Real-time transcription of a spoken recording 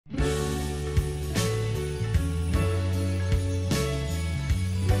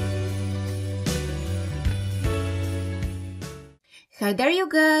Hi there you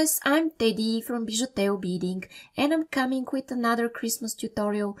guys, I'm Teddy from BijuTeo Beading and I'm coming with another Christmas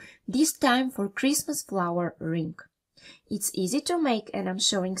tutorial, this time for Christmas flower ring. It's easy to make and I'm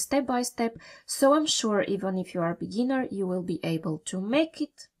showing step by step, so I'm sure even if you are a beginner you will be able to make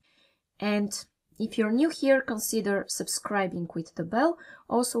it. And if you're new here, consider subscribing with the bell.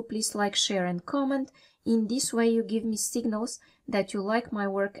 Also please like, share and comment. In this way you give me signals that you like my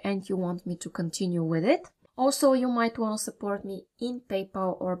work and you want me to continue with it. Also, you might want to support me in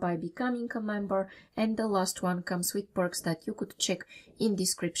PayPal or by becoming a member, and the last one comes with perks that you could check in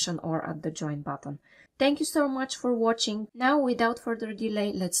description or at the join button. Thank you so much for watching. Now, without further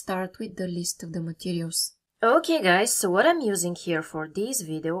delay, let's start with the list of the materials. Okay guys, so what I'm using here for this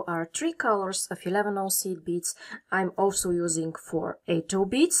video are 3 colors of 11/0 seed beads. I'm also using 4 8/0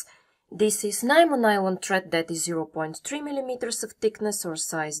 beads. This is Nymo Nylon thread that is 0.3 millimeters of thickness or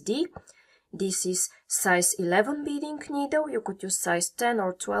size D. This is size 11 beading needle. You could use size 10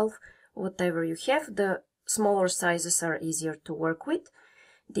 or 12, whatever you have. The smaller sizes are easier to work with.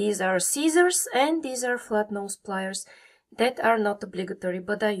 These are scissors and these are flat nose pliers that are not obligatory,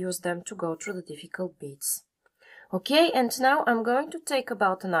 but I use them to go through the difficult beads. Okay, and now I'm going to take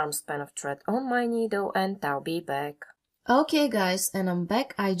about an arm span of thread on my needle and I'll be back. Okay guys, and I'm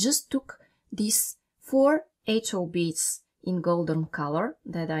back. I just took these 4 8/0 beads in golden color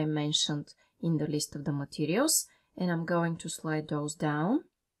that I mentioned in the list of the materials, and I'm going to slide those down.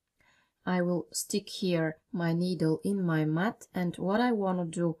 I will stick here my needle in my mat, and what I want to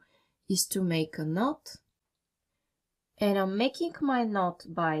do is to make a knot, and I'm making my knot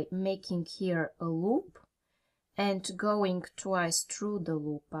by making here a loop and going twice through the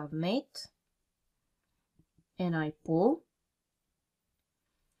loop I've made, and I pull,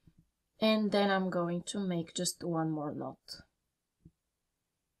 and then I'm going to make just one more knot.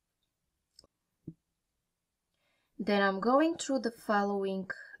 Then I'm going through the following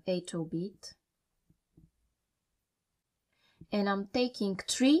 8/0 bead, and I'm taking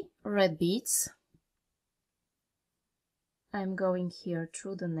 3 red beads. I'm going here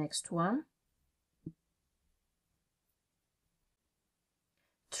through the next one,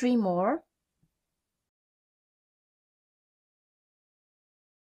 3 more,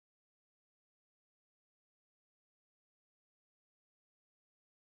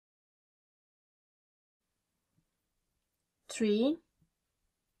 three,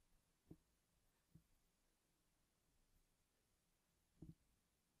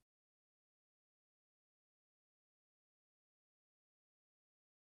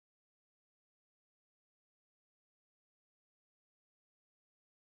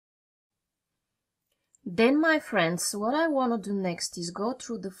 Then, my friends, what I want to do next is go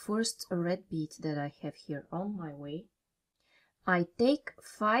through the first red bead that I have here on my way. I take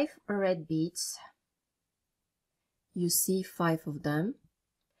 5 red beads, you see 5 of them,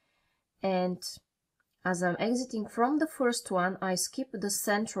 and as I'm exiting from the first one, I skip the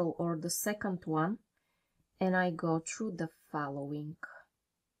central or the second one, and I go through the following.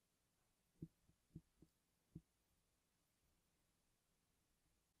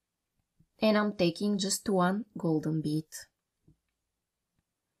 And I'm taking just 1 golden bead.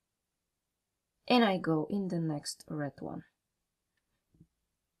 And I go in the next red one.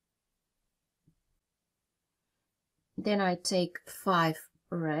 Then I take 5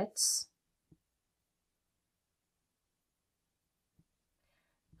 reds.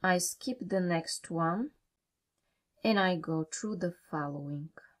 I skip the next one and I go through the following.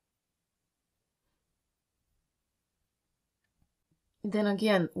 Then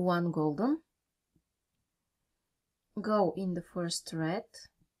again 1 golden. Go in the first red.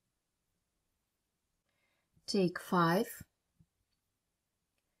 Take 5.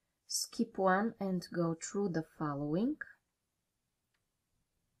 Skip 1 and go through the following.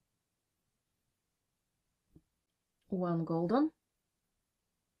 1 golden.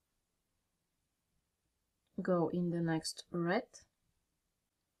 Go in the next red.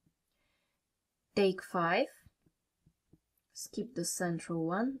 Take 5. Skip the central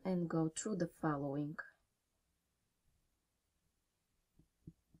one and go through the following.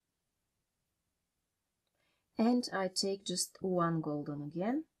 And I take just 1 golden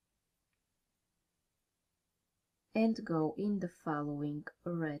again and go in the following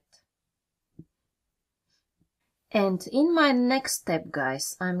red. And in my next step,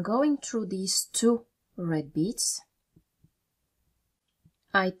 guys, I'm going through these 2 red beads.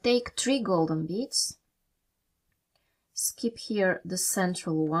 I take 3 golden beads, skip here the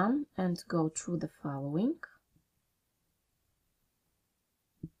central one and go through the following.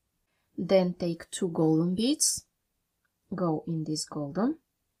 Then take 2 golden beads, go in this golden,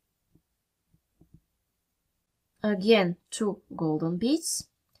 Again 2 golden beads,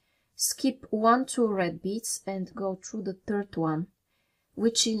 skip 2 red beads and go through the third one,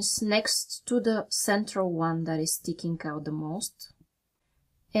 which is next to the central one that is sticking out the most.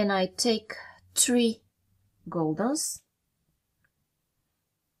 And I take 3 goldens,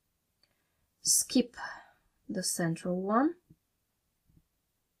 skip the central one,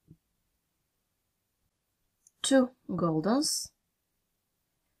 2 goldens,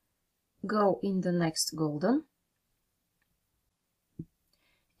 go in the next golden,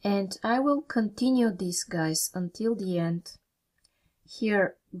 and I will continue this, guys, until the end.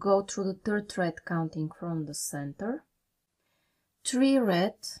 Here go through the third thread counting from the center, 3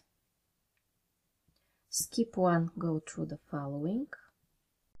 red, skip 1, go through the following,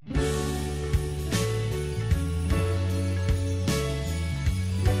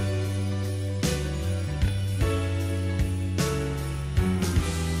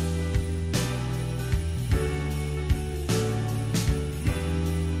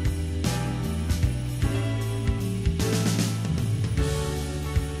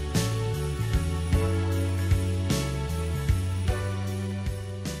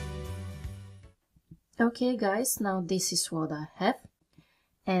 Okay guys, now this is what I have,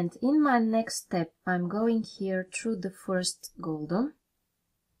 and in my next step I'm going here through the first golden.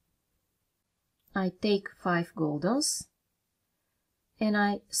 I take 5 goldens and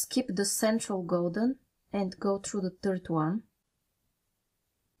I skip the central golden and go through the third one.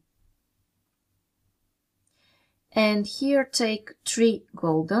 And here take 3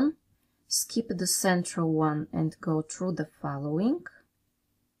 golden, skip the central one and go through the following.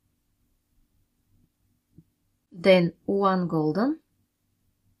 Then 1 golden,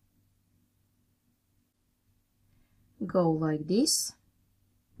 go like this,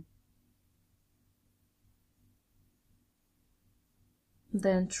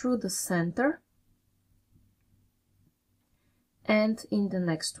 then through the center and in the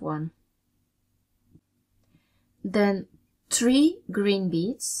next one. Then 3 green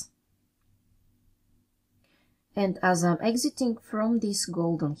beads, and as I'm exiting from this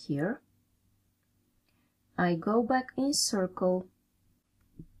golden here, I go back in circle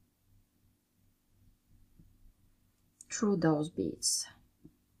through those beads.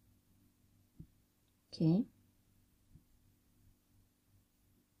 Okay.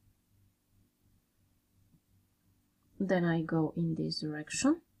 Then I go in this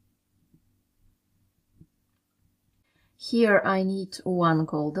direction. Here I need 1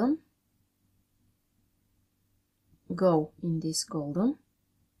 golden. Go in this golden.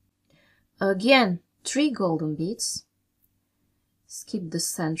 Again 3 golden beads, skip the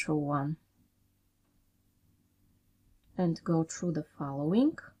central one and go through the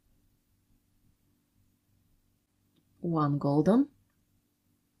following, 1 golden,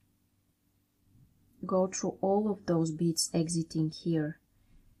 go through all of those beads exiting here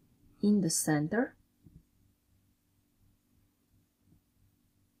in the center,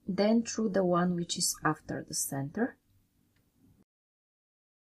 then through the one which is after the center,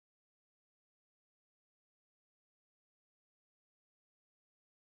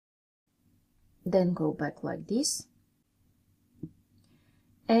 then go back like this,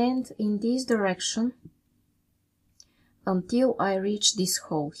 and in this direction until I reach this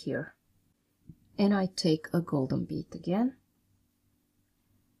hole here, and I take a golden bead again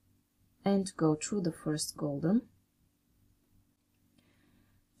and go through the first golden,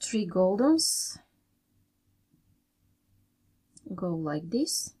 3 goldens, go like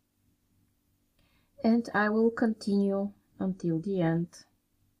this, and I will continue until the end.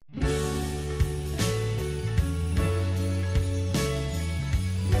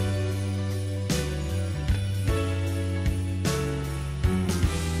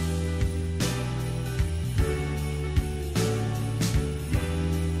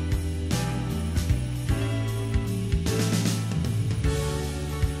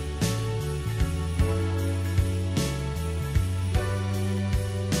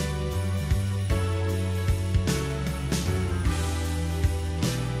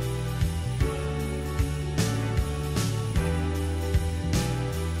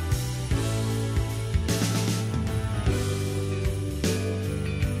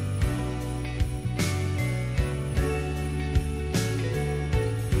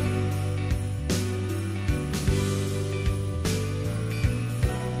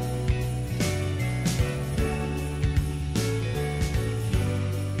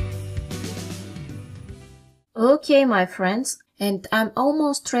 Okay, my friends, and I'm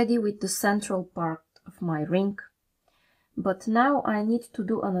almost ready with the central part of my ring. But now I need to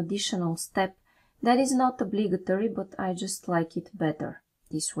do an additional step that is not obligatory, but I just like it better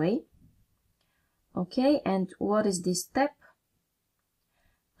this way. Okay, and what is this step?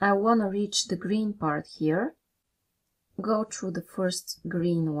 I want to reach the green part here, go through the first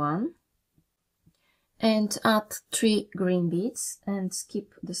green one, and add 3 green beads and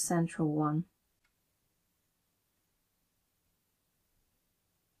skip the central one.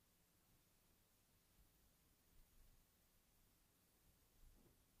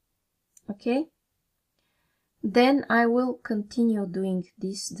 Okay, then I will continue doing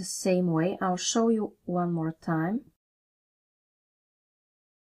this the same way. I'll show you one more time.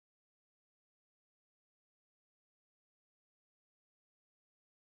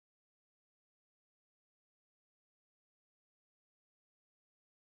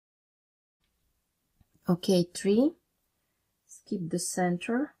 Okay, 3, skip the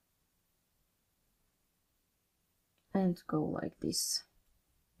center and go like this.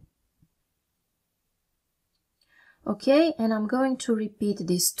 Okay, and I'm going to repeat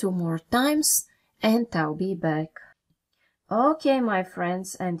this 2 more times and I'll be back. Okay, my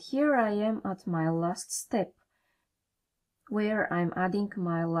friends, and here I am at my last step, where I'm adding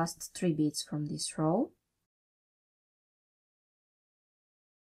my last 3 beads from this row.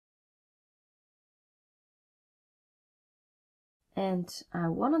 And I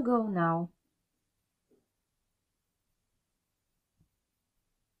want to go now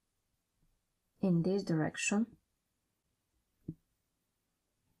in this direction.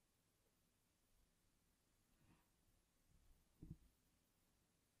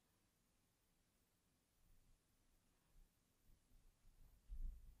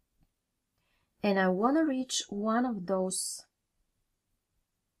 And I want to reach one of those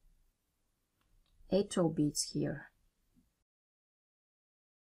 8-row beads here.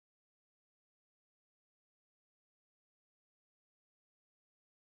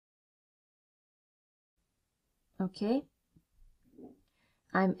 Okay,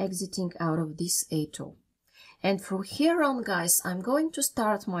 I'm exiting out of this 8-row. And from here on, guys, I'm going to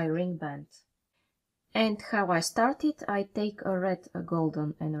start my ring band. And how I start it, I take a red, a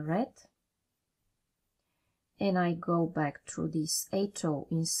golden and a red. And I go back through this 8-row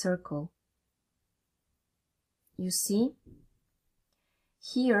in circle. You see?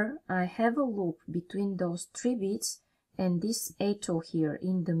 Here I have a loop between those 3 beads and this 8-row here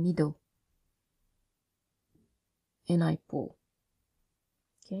in the middle. And I pull.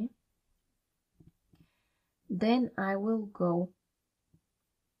 Okay. Then I will go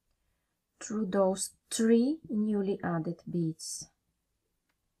through those 3 newly added beads.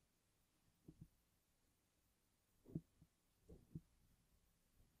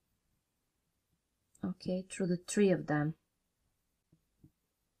 Okay, through the 3 of them.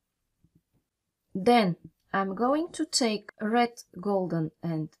 Then I'm going to take red, golden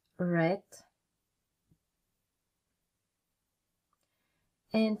and red.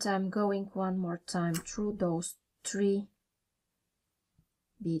 And I'm going one more time through those 3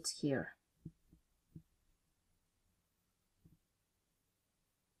 beads here.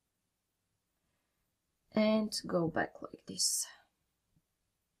 And go back like this.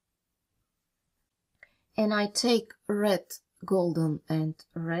 And I take red, golden and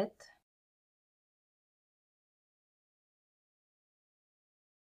red.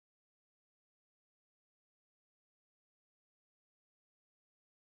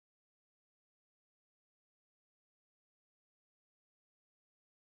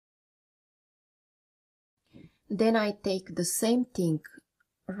 Then I take the same thing,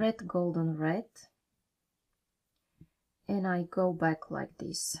 red, golden, red, and I go back like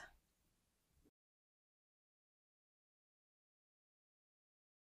this.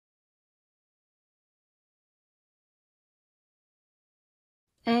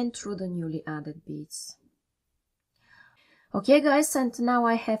 And through the newly added beads. Okay, guys, and now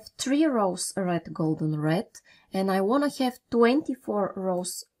I have 3 rows red, golden, red, and I want to have 24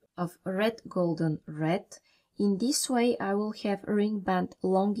 rows of red, golden, red. In this way, I will have a ring band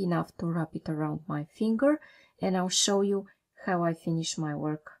long enough to wrap it around my finger, and I'll show you how I finish my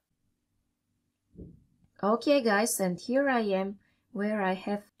work. Okay, guys, and here I am where I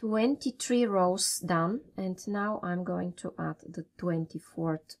have 23 rows done, and now I'm going to add the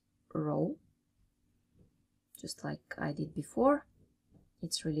 24th row, just like I did before.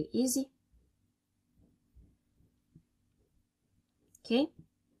 It's really easy. Okay.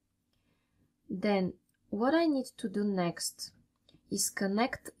 Then what I need to do next is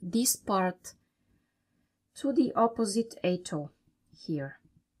connect this part to the opposite 8-row here.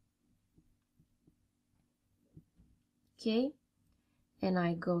 Okay, and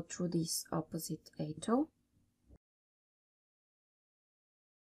I go through this opposite 8-row.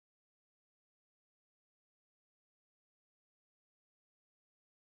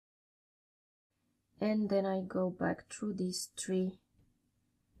 And then I go back through these 3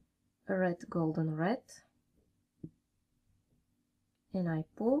 red, golden, red, and I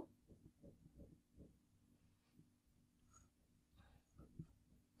pull,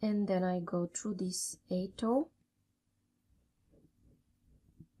 and then I go through this 8-0,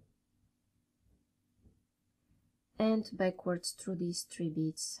 and backwards through these 3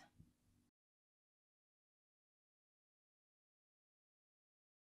 beads.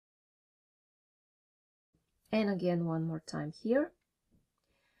 And again one more time here.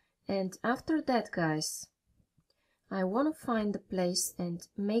 And after that, guys, I want to find the place and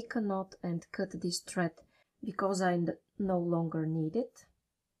make a knot and cut this thread because I no longer need it.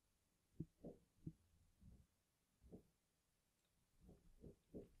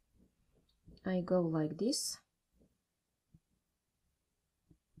 I go like this.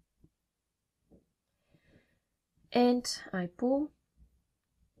 And I pull.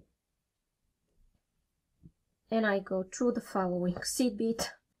 And I go through the following seed bead.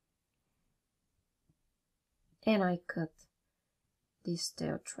 And I cut this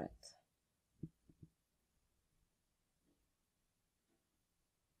tail thread.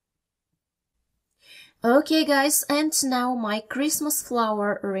 Okay guys, and now my Christmas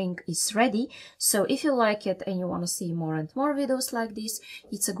flower ring is ready. So if you like it and you want to see more and more videos like this,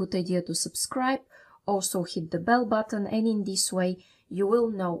 it's a good idea to subscribe. Also hit the bell button, and in this way you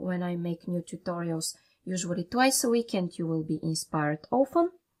will know when I make new tutorials, usually twice a week, and you will be inspired often.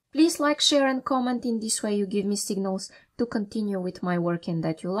 Please like, share and comment. In this way you give me signals to continue with my work and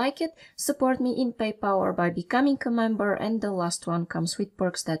that you like it. Support me in PayPal or by becoming a member, and the last one comes with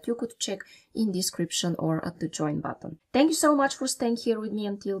perks that you could check in description or at the join button. Thank you so much for staying here with me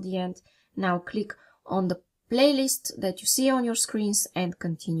until the end. Now click on the playlist that you see on your screens and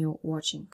continue watching.